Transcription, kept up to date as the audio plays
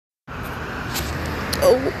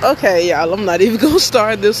Okay, y'all, I'm not even gonna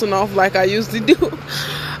start this one off like I usually do.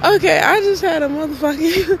 Okay, I just had a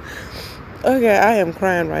motherfucking... Okay, I am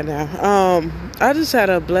crying right now. I just had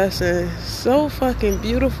a blessing so fucking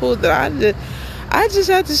beautiful that I just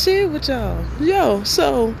had to share with y'all. Yo,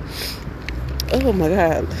 so... Oh my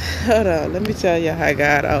God. Hold on, let me tell you how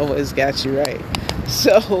God always got you right.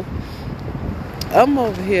 So, I'm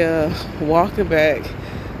over here walking back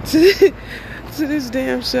to this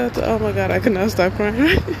damn shelter. Oh my God, I cannot stop crying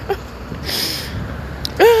right now.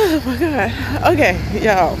 Oh my God. Okay,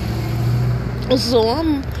 y'all. So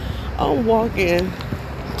I'm walking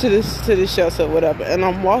to this shelter or whatever, and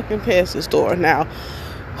I'm walking past the store. Now,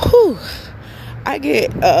 I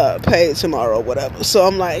get paid tomorrow or whatever. So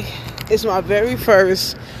I'm like, it's my very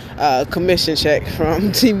first commission check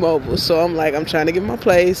from T-Mobile. So I'm like, I'm trying to get my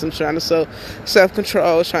place. I'm trying to show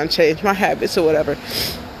self-control, trying to change my habits or whatever.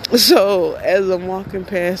 So as I'm walking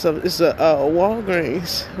past, it's a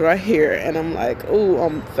Walgreens right here, and I'm like, ooh,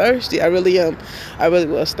 I'm thirsty. I really am. I really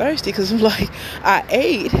was thirsty because I'm like, I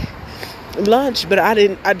ate lunch, but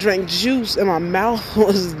I drank juice, and my mouth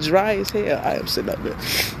was dry as hell. I am sitting up there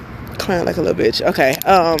crying like a little bitch. Okay.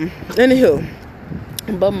 Anywho,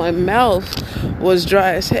 but my mouth was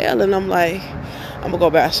dry as hell, and I'm like, I'm gonna go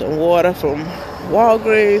buy some water from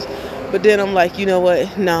Walgreens. But then I'm like, you know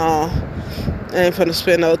what? No. I ain't finna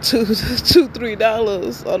spend no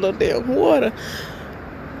 $2-3 on no damn water.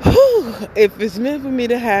 Whew. If it's meant for me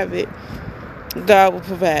to have it, God will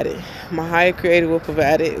provide it. My higher creator will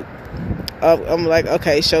provide it. I'm like,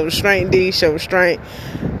 okay, show restraint, D, show restraint.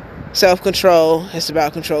 Self-control. It's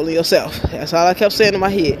about controlling yourself. That's all I kept saying in my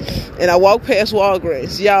head. And I walked past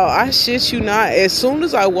Walgreens. Y'all, I shit you not. As soon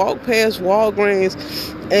as I walk past Walgreens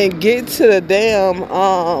and get to the damn,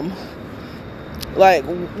 like,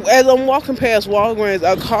 as I'm walking past Walgreens,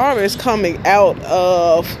 a car is coming out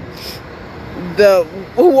of the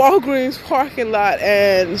Walgreens parking lot,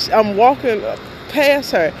 and I'm walking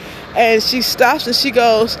past her, and she stops and she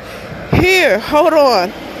goes, "Here, hold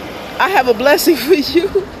on, I have a blessing for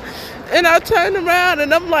you." And I turn around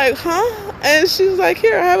and I'm like, huh? And she's like,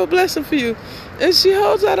 "Here, I have a blessing for you." And she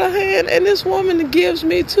holds out her hand, and this woman gives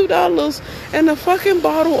me $2 and a fucking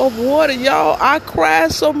bottle of water. Y'all, I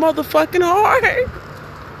cried so motherfucking hard.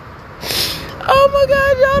 Oh my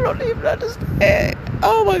God, y'all don't even understand.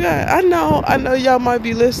 Oh my God, I know y'all might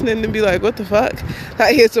be listening and be like, what the fuck?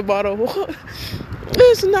 Like, it's a bottle of water.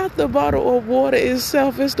 It's not the bottle of water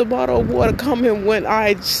itself. It's the bottle of water coming when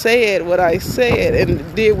I said what I said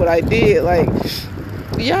and did what I did. Like,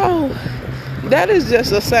 y'all, that is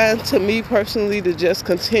just a sign to me personally to just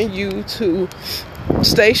continue to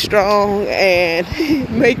stay strong and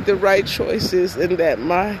make the right choices, and that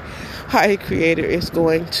my higher creator is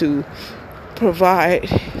going to provide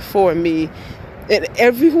for me in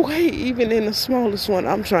every way, even in the smallest one.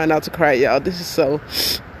 I'm trying not to cry, y'all. This is so...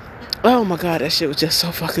 Oh my God, that shit was just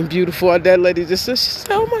so fucking beautiful. That lady just said, she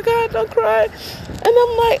said, "Oh my God, don't cry." And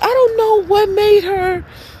I'm like, I don't know what made her,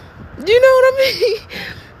 you know what I mean?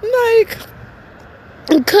 Like,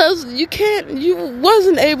 because you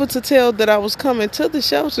wasn't able to tell that I was coming to the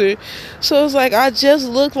shelter. So it's like, I just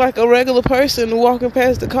looked like a regular person walking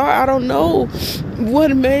past the car. I don't know what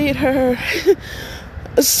made her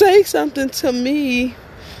say something to me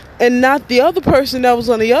and not the other person that was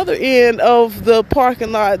on the other end of the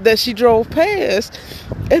parking lot that she drove past.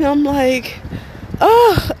 And I'm like,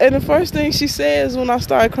 and the first thing she says when I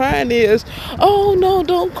start crying is, "Oh no,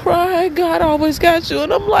 don't cry, God always got you."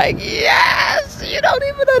 And I'm like, yes, you don't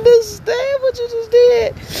even understand what you just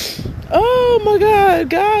did. Oh my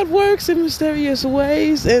God, God works in mysterious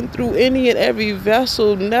ways and through any and every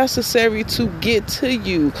vessel necessary to get to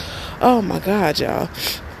you. Oh my God, y'all,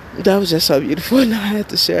 that was just so beautiful, and I had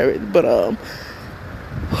to share it. But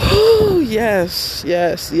yes,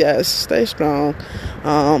 stay strong.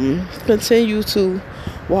 Continue to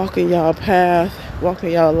walk in y'all path, walk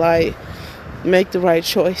in y'all light, make the right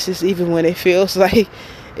choices even when it feels like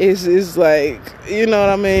it's like, you know what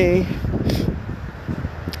I mean?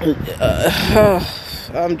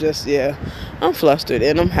 I'm flustered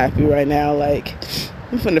and I'm happy right now. Like,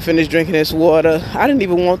 I'm finna finish drinking this water. I didn't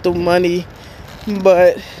even want the money,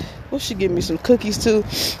 but what should give me some cookies too?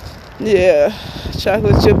 Yeah,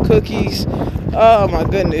 chocolate chip cookies. Oh my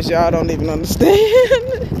goodness, y'all don't even understand.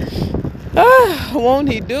 Won't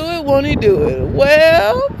he do it? Won't he do it?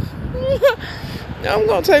 Well, I'm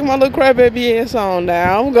gonna take my little crybaby ass on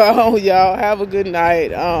now. I'm going, y'all. Have a good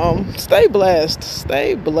night. Stay blessed.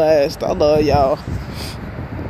 I love y'all.